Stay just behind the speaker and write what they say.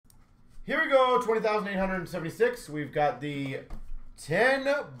Here we go, 20,876. We've got the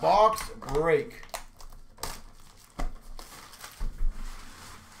 10-box break.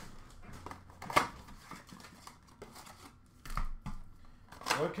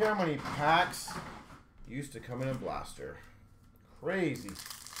 Look how many packs used to come in a blaster. Crazy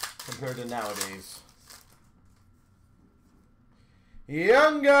compared to nowadays.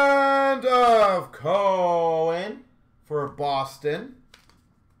 Young Guns of Cohen for Boston.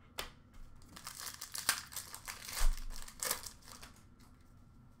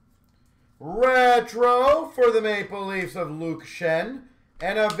 Retro for the Maple Leafs of Luke Shen.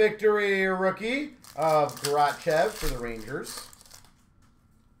 And a victory rookie of Gratchev for the Rangers.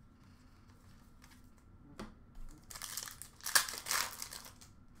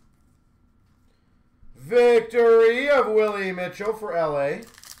 Victory of Willie Mitchell for LA.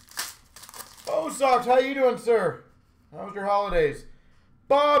 Oh, Sox, how you doing, sir? How was your holidays?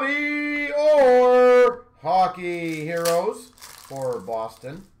 Bobby Orr, Hockey Heroes for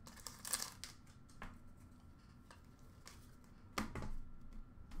Boston.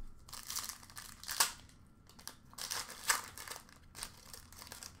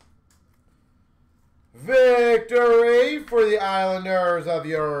 Victory for the Islanders of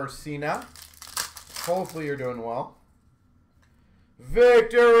Ursina. Hopefully you're doing well.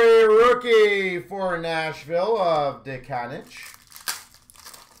 Victory rookie for Nashville of Dekanich.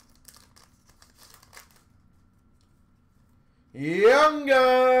 Young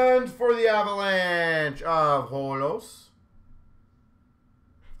Guns for the Avalanche of Holos.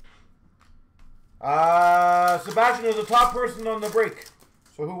 Sebastian is the top person on the break.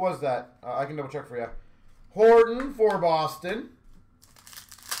 So who was that? I can double check for you. Horton for Boston.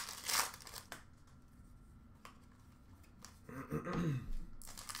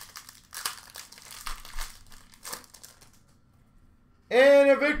 And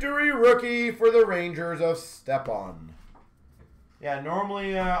a victory rookie for the Rangers of Stepan. Yeah,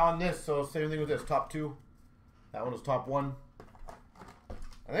 normally on this, so same thing with this. Top 2. That one was top 1.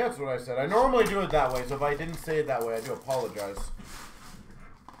 I think that's what I said. I normally do it that way, so if I didn't say it that way, I do apologize.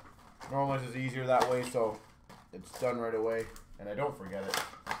 Normally it's just easier that way, so it's done right away, and I don't forget it.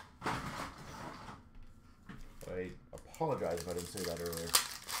 But I apologize if I didn't say that earlier.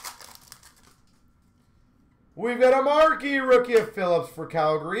 We've got a marquee rookie of Phillips for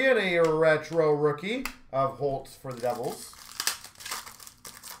Calgary and a retro rookie of Holtz for the Devils.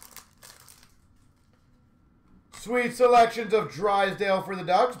 Sweet selections of Drysdale for the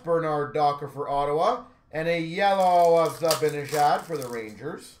Ducks, Bernard Docker for Ottawa, and a yellow of Zibanejad for the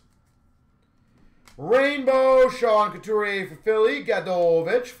Rangers. Rainbow, Sean Couturier for Philly,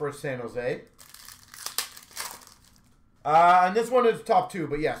 Gadovich for San Jose. And this one is top 2,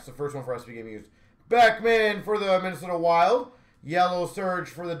 but yes, the first one for SB Game used. Beckman for the Minnesota Wild. Yellow Surge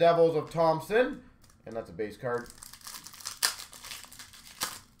for the Devils of Thompson. And that's a base card.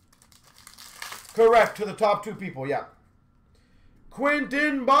 Correct, to the top 2 people, yeah.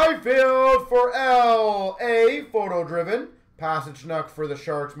 Quinton Byfield for LA, Photo Driven. Passage Nuck for the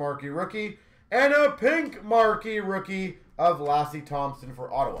Sharks marquee rookie. And a pink marquee rookie of Lassie Thompson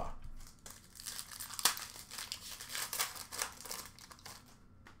for Ottawa.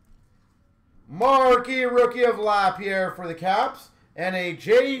 Marquee rookie of Lapierre for the Caps. And a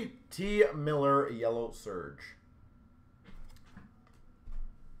J.T. Miller yellow surge.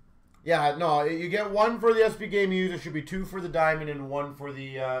 Yeah, no, you get 1 for the SB Game used. It should be 2 for the diamond and 1 for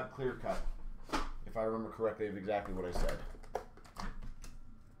the clear cut. If I remember correctly, of exactly what I said.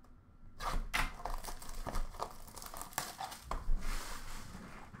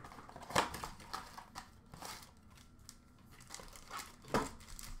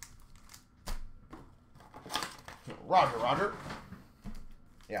 Roger, Roger.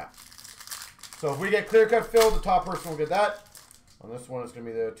 Yeah. So if we get clear cut filled, the top person will get that. On this one, it's going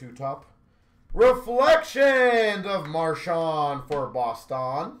to be the 2 top. Reflections of Marchand for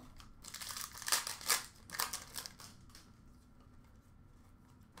Boston.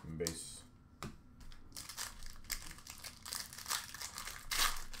 Base.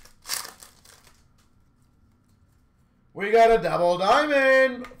 We got a double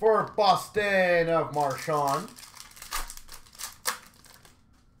diamond for Boston of Marchand.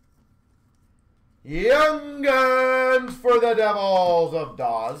 Young Guns for the Devils of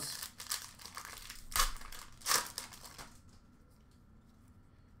Dawes.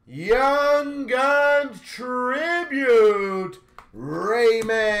 Young Guns Tribute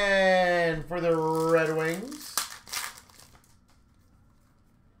Raymond for the Red Wings.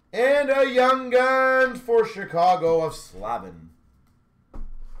 And a Young Guns for Chicago of Slavin.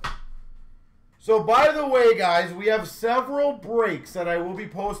 So, by the way, guys, we have several breaks that I will be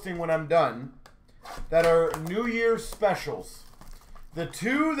posting when I'm done that are New Year's specials. The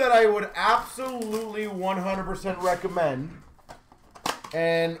two that I would absolutely 100% recommend,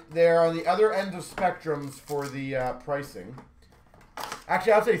 and they're on the other end of spectrums for the pricing.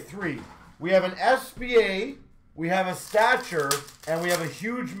 Actually, I'll say three. We have an SBA, we have a Stature, and we have a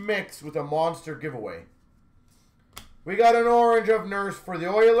huge mix with a monster giveaway. We got an orange of Nurse for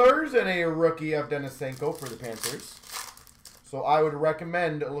the Oilers and a rookie of Denisenko for the Panthers. So I would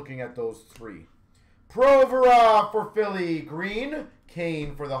recommend looking at those three. Provorov for Philly, green.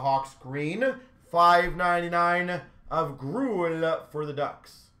 Kane for the Hawks, green. $5.99 of Gruel for the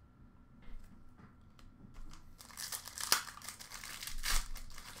Ducks.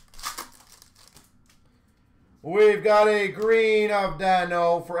 We've got a green of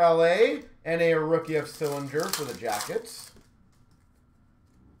Dano for LA and a rookie of Sillinger for the Jackets.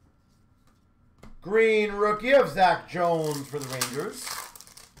 Green rookie of Zach Jones for the Rangers.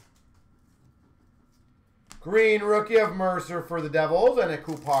 Green rookie of Mercer for the Devils and a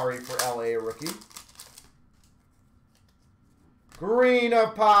Kupari for LA rookie. Green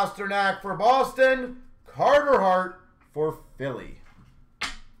of Pasternak for Boston. Carter Hart for Philly.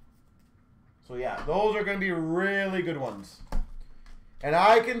 So yeah, those are going to be really good ones. And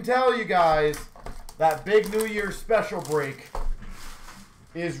I can tell you guys, that big New Year's special break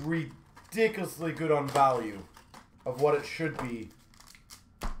is ridiculously good on value of what it should be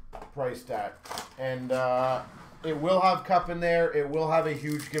priced at. And it will have Cup in there. It will have a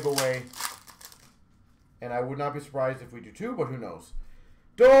huge giveaway. And I would not be surprised if we do two, but who knows.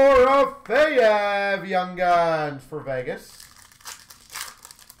 Dorofeyev, Young Guns for Vegas.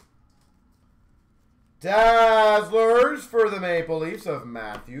 Dazzlers for the Maple Leafs of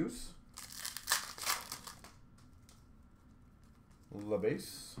Matthews.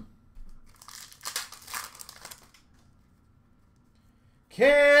 LeBase.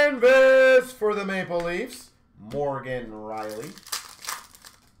 Canvas for the Maple Leafs, Morgan Riley.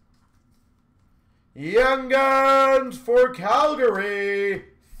 Young Guns for Calgary,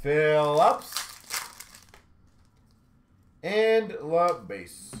 Phillips. And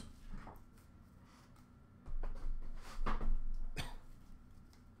LeBase.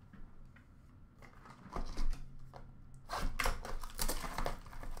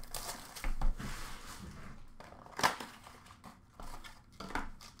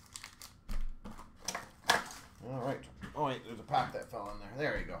 Oh, wait, there's a pack that fell in there.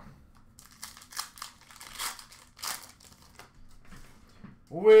 There you go.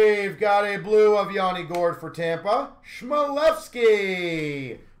 We've got a blue of Yanni Gourde for Tampa.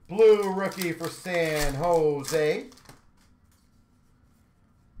 Schmalevsky. Blue rookie for San Jose.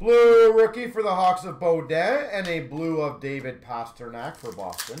 Blue rookie for the Hawks of Baudin. And a blue of David Pasternak for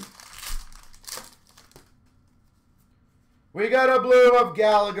Boston. We got a blue of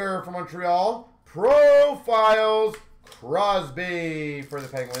Gallagher for Montreal. Profiles Crosby for the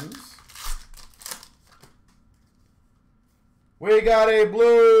Penguins. We got a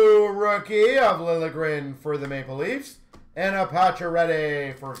blue rookie of Liljegren for the Maple Leafs. And a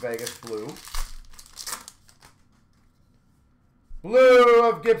Pacioretty for Vegas Blue. Blue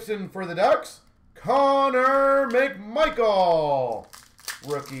of Gibson for the Ducks. Connor McMichael,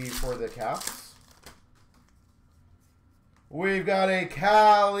 rookie for the Caps. We've got a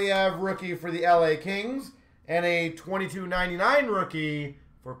Kaliev rookie for the LA Kings. And a $22.99 rookie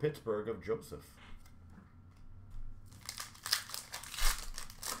for Pittsburgh of Joseph.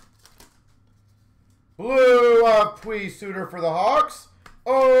 Blue of Puis-Suter for the Hawks.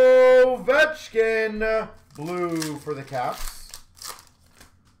 Ovechkin, blue for the Caps.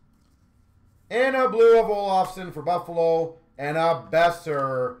 And a blue of Olofsson for Buffalo. And a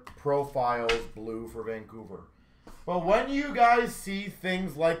Besser Profiles blue for Vancouver. But when you guys see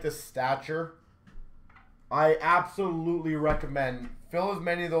things like the Stature, I absolutely recommend fill as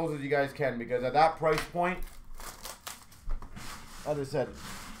many of those as you guys can, because at that price point, as I said,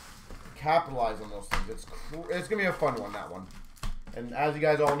 capitalize on those things. It's gonna be a fun one, that one. And as you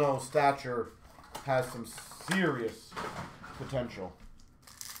guys all know, Stature has some serious potential.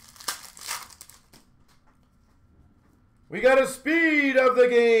 We got a speed of the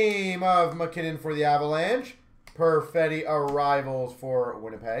game of McKinnon for the Avalanche. Perfetti arrivals for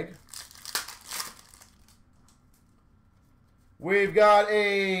Winnipeg. We've got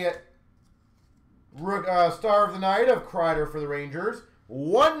a Star of the Night of Kreider for the Rangers.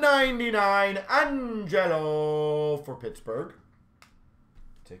 $1.99 Angelo for Pittsburgh.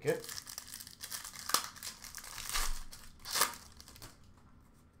 Ticket.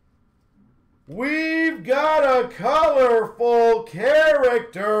 We've got a colorful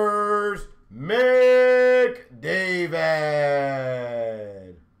characters McDavid.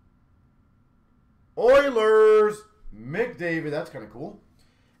 Oilers, McDavid. That's kind of cool.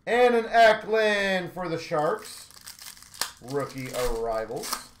 And an Eklund for the Sharks. Rookie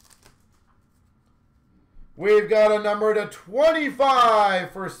arrivals. We've got a number to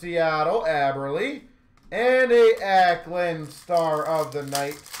 25 for Seattle, Aberley. And a Eklund Star of the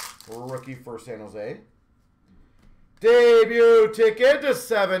Night, rookie for San Jose. Debut ticket to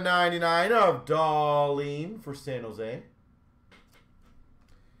 $7.99 of Darlene for San Jose.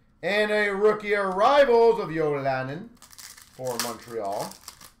 And a rookie arrivals of Yolanen for Montreal.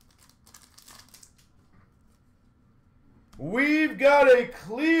 We've got a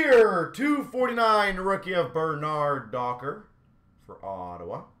clear 249 rookie of Bernard Docker for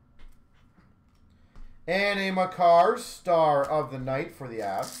Ottawa. And a Makar Star of the Night for the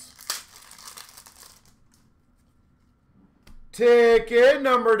Avs. Ticket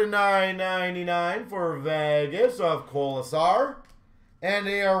number to $9.99 for Vegas of Colasar. And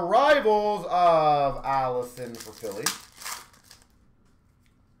the arrivals of Allison for Philly.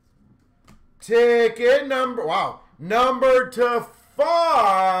 Ticket number, number to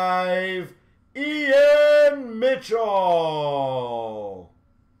 5, Ian Mitchell.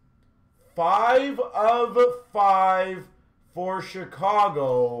 5 of 5 for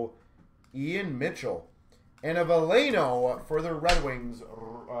Chicago, Ian Mitchell. And a Veleno for the Red Wings,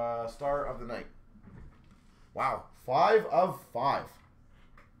 Star of the Night. Wow, 5 of 5.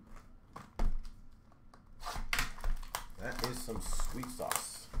 That is some sweet sauce.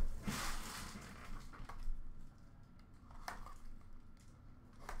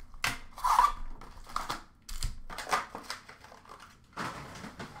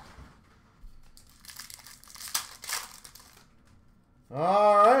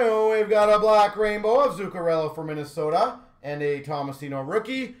 All right, we've got a black rainbow of Zuccarello for Minnesota, and a Tomasino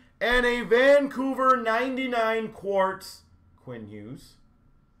rookie, and a Vancouver 99 quartz Quinn Hughes.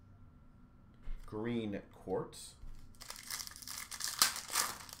 Green quartz.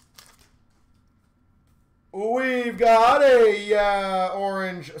 We've got a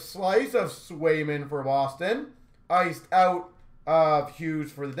orange slice of Swayman for Boston, iced out of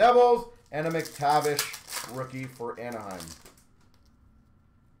Hughes for the Devils, and a McTavish rookie for Anaheim.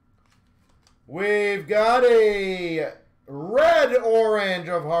 We've got a red-orange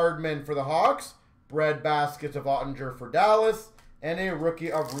of Hardman for the Hawks, bread baskets of Ottinger for Dallas, and a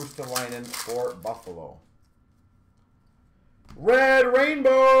rookie of Rustalainen for Buffalo. Red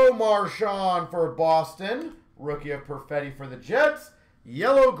Rainbow Marchand for Boston, rookie of Perfetti for the Jets,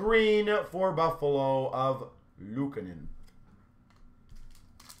 yellow-green for Buffalo of Luukkonen.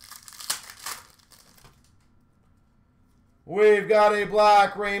 We've got a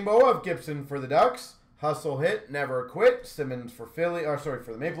black rainbow of Gibson for the Ducks. Hustle hit, never quit. Simmons for Philly,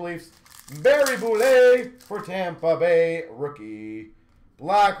 for the Maple Leafs. Barry Boulet for Tampa Bay, rookie.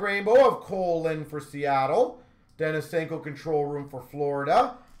 Black rainbow of Colin for Seattle. Denisenko control room for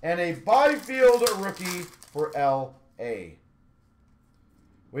Florida. And a Byfield rookie for LA.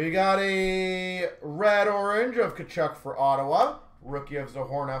 We got a red-orange of Kachuk for Ottawa. Rookie of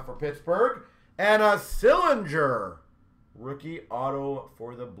Zahorna for Pittsburgh. And a Sillinger rookie auto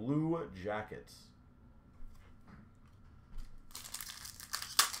for the Blue Jackets.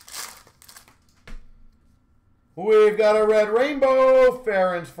 We've got a red rainbow,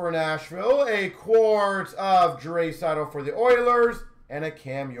 Ferens for Nashville, a quartz of Draisaitl for the Oilers, and a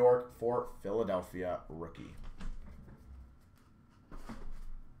Cam York for Philadelphia rookie.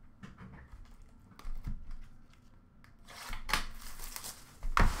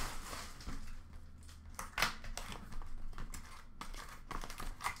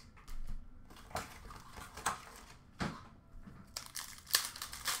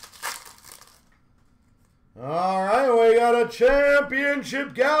 All right, we got a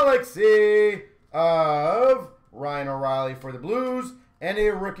championship galaxy of Ryan O'Reilly for the Blues and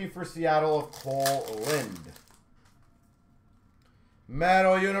a rookie for Seattle of Cole Lind.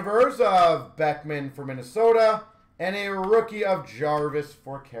 Metal Universe of Beckman for Minnesota and a rookie of Jarvis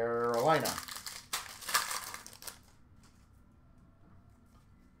for Carolina.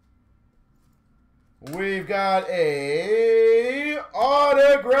 We've got a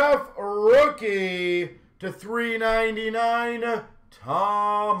autograph rookie to $3.99,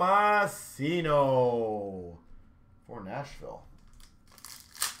 Tomasino for Nashville.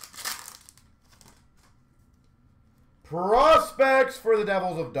 Prospects for the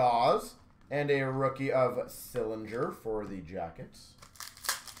Devils of Dawes, and a rookie of Sillinger for the Jackets.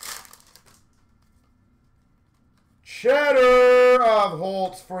 Cheddar of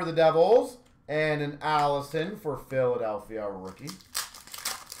Holtz for the Devils, and an Allison for Philadelphia rookie.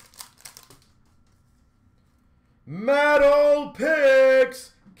 Metal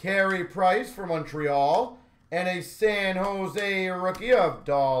Picks, Carey Price for Montreal, and a San Jose rookie of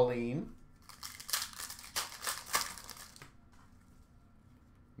Darlene.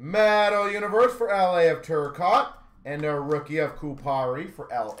 Metal Universe for LA of Turcotte, and a rookie of Kupari for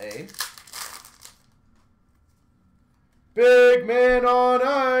LA. Big Man on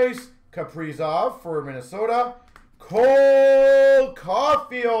Ice, Kaprizov for Minnesota. Cole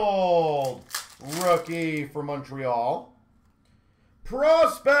Caulfield, rookie for Montreal.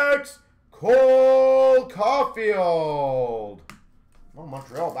 Prospects, Cole Caulfield. Oh,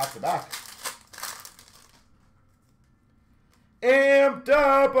 Montreal back-to-back. Amped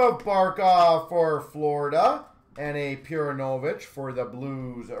Up of Barkov for Florida. And a Puranovich for the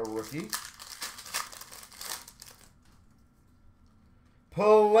Blues rookie.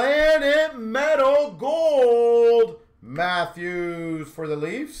 Planet Metal Gold, Matthews for the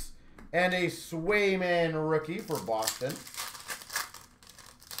Leafs. And a Swayman rookie for Boston.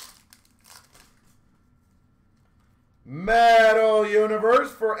 Metal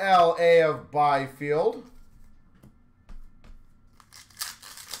Universe for LA of Byfield.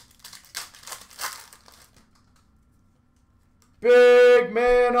 Big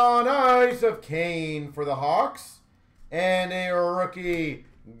Man on Ice of Kane for the Hawks. And a rookie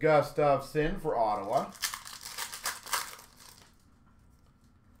Gustafsson for Ottawa.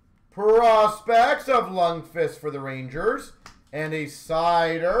 Prospects of Lundqvist for the Rangers. And a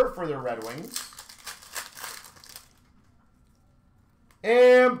Sider for the Red Wings.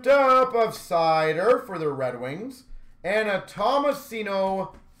 Amped Up of Sider for the Red Wings. And a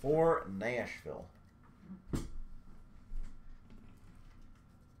Tomasino for Nashville. All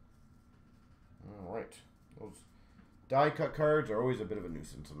right. Those die-cut cards are always a bit of a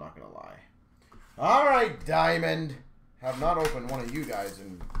nuisance, I'm not going to lie. All right, Diamond. Have not opened one of you guys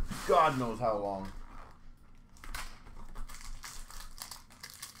in God knows how long.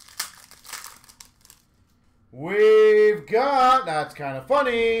 We've got, that's kind of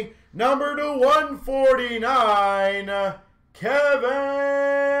funny, number to 149,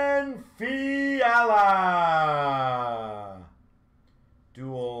 Kevin Fiala.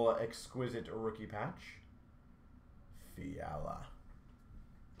 Dual exquisite rookie patch. Fiala.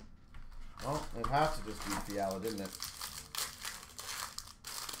 Well, it has to just be Fiala, didn't it?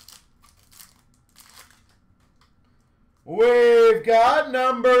 We've got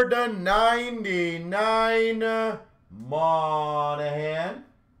number to 99, Monahan.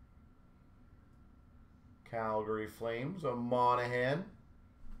 Calgary Flames of Monahan.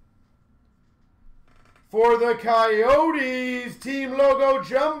 For the Coyotes, team logo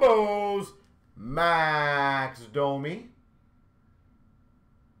jumbos, Max Domi.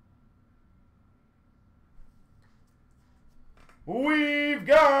 We've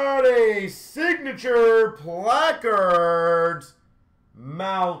got a signature placards,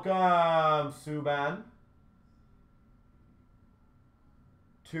 Malcolm Subban.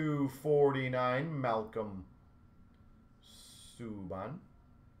 249, Malcolm Subban.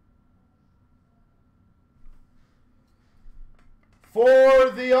 For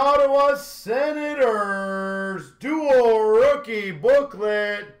the Ottawa Senators, dual rookie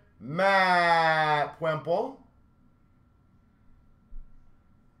booklet, Matt Puempel.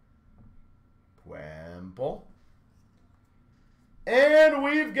 And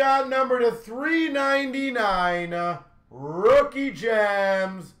we've got number to 399, rookie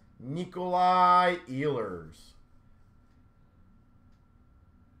gems, Nikolai Ehlers.